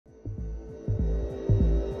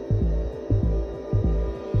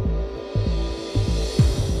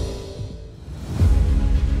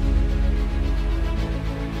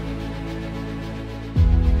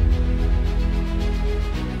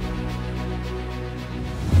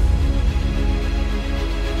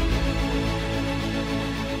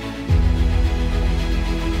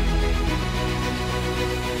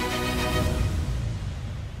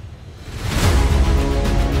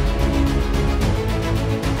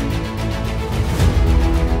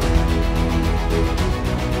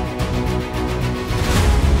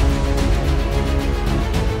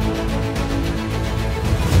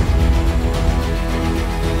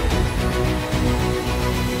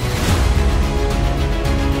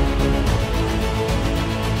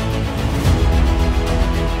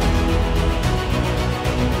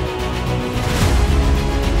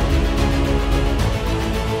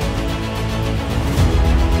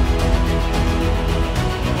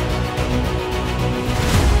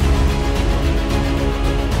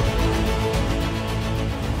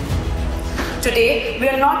Today, we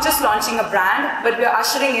are not just launching a brand, but we are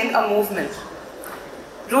ushering in a movement.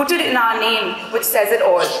 Rooted in our name, which says it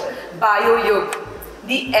all, Bioyug,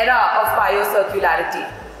 the era of biocircularity.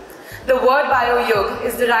 The word Bioyug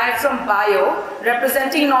is derived from bio,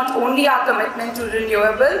 representing not only our commitment to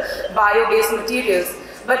renewable, bio-based materials,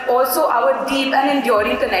 but also our deep and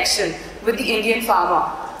enduring connection with the Indian farmer,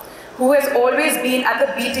 who has always been at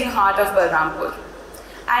the beating heart of Balrampur.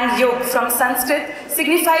 And Yug from Sanskrit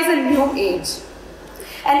signifies a new age,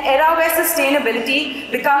 an era where sustainability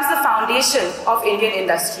becomes the foundation of Indian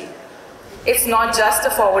industry. It's not just a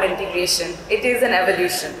forward integration, it is an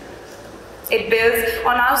evolution. It builds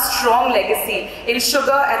on our strong legacy in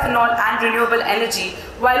sugar, ethanol, and renewable energy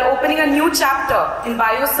while opening a new chapter in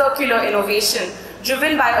biocircular innovation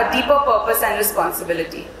driven by a deeper purpose and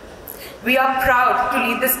responsibility. We are proud to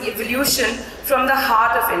lead this evolution from the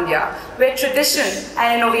heart of India, where tradition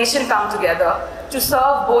and innovation come together to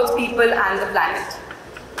serve both people and the planet.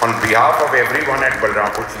 On behalf of everyone at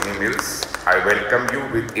Balrampur Chini Mills, I welcome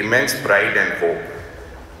you with immense pride and hope.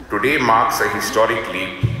 Today marks a historic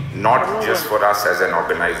leap, not just for us as an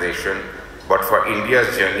organization, but for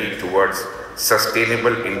India's journey towards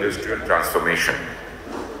sustainable industrial transformation.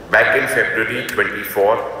 Back in February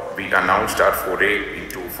 24, we announced our foray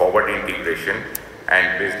into forward integration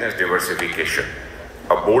and business diversification,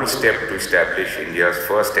 a bold step to establish India's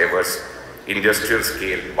first ever industrial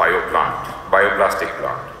scale bioplastic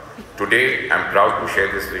plant. Today, I'm proud to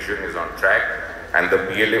share this vision is on track and the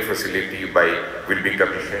BLA facility will be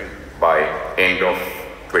commissioned by end of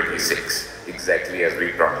 26, exactly as we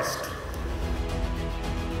promised.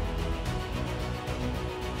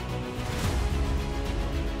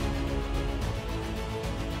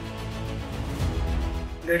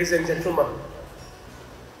 Ladies and gentlemen,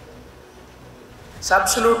 it's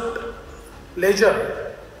absolute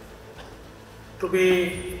pleasure to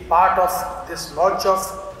be part of this launch of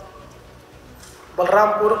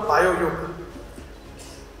Balrampur Bioyug.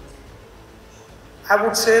 I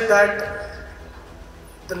would say that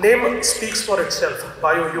the name speaks for itself,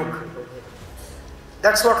 Bioyug.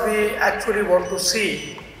 That's what we actually want to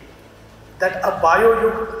see, that a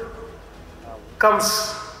Bioyug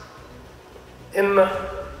comes in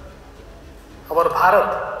our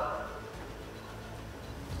Bharat,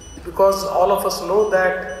 because all of us know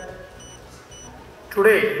that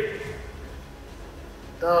today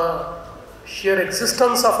the sheer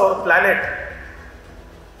existence of our planet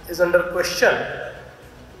is under question,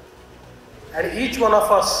 and each one of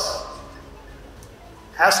us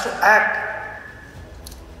has to act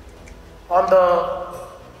on the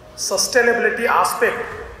sustainability aspect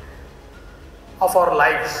of our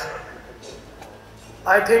lives.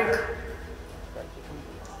 I think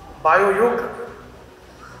Bioyug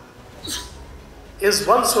is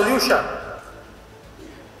one solution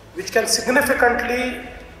which can significantly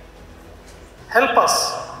help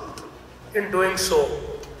us in doing so.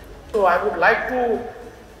 So I would like to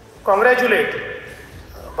congratulate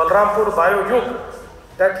Balrampur Bioyug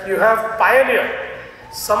that you have pioneered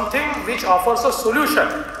something which offers a solution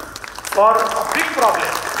for a big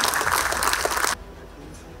problem.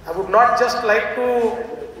 I would not just like to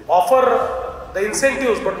offer the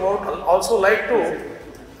incentives, but would also like to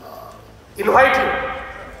invite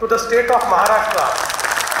you to the state of Maharashtra.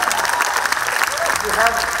 You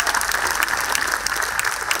have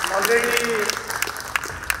already,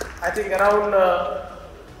 I think, around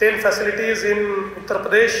 10 facilities in Uttar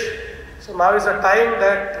Pradesh. So now is the time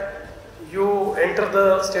that you enter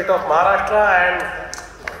the state of Maharashtra and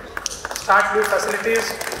start new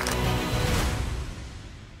facilities.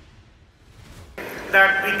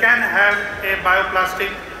 That we can have a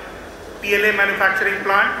bioplastic PLA manufacturing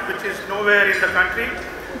plant which is nowhere in the country,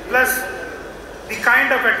 plus the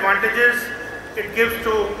kind of advantages it gives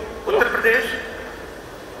to Uttar Pradesh.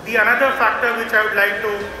 The another factor which I would like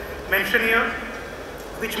to mention here,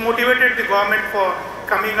 which motivated the government for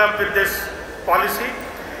coming up with this policy.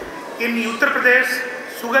 In Uttar Pradesh,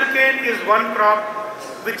 sugarcane is one crop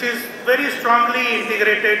which is very strongly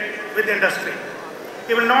integrated with industry.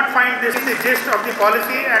 You will not find this the gist of the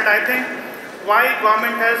policy, and I think why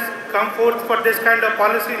government has come forth for this kind of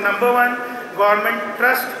policy. Number one, government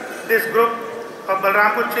trusts this group of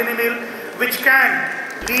Balrampur Chini Mill, which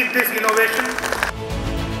can lead this innovation.